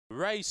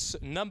race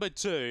number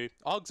 2.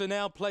 Odds are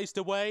now placed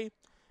away.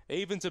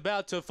 Evens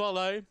about to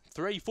follow.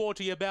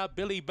 340 about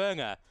Billy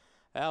Burger.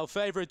 Our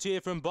favourite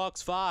here from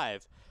box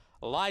 5.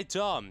 Light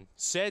on.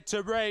 Set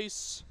to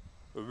race.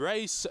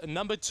 Race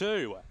number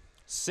 2.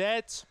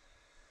 Set.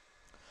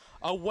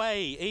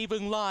 Away,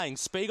 even line,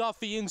 speed off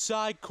the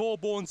inside,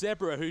 Corborn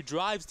Zebra, who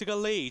drives to the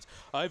lead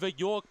over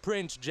York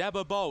Prince,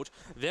 Jabba Bolt.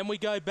 Then we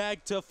go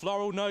back to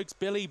Floral Notes,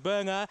 Billy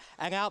Burger,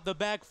 and out the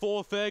back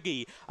for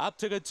Fergie. Up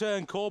to the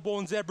turn,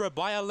 Corborn Zebra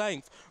by a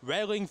length,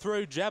 railing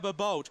through Jabba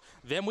Bolt.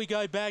 Then we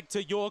go back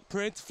to York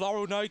Prince,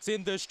 Floral Notes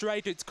in the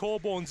straight. It's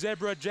Corborn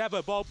Zebra,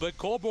 Jabba Bolt, but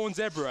Corborn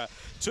Zebra,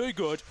 too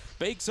good.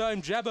 Beaks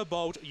home Jabba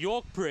Bolt,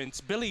 York Prince,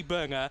 Billy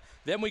Burger.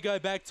 Then we go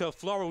back to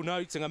Floral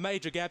Notes and a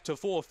major gap to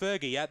 4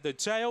 Fergie at the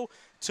tail.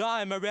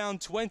 Time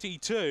around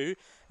 22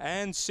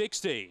 and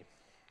 60.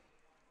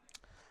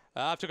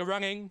 After the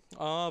running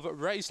of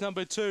race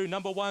number 2,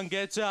 number 1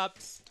 gets up.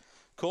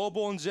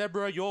 Corborn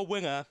Zebra, your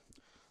winner.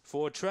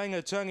 For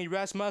trainer Tony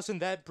Rasmussen,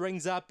 that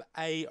brings up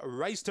a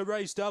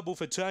race-to-race double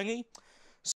for Tony.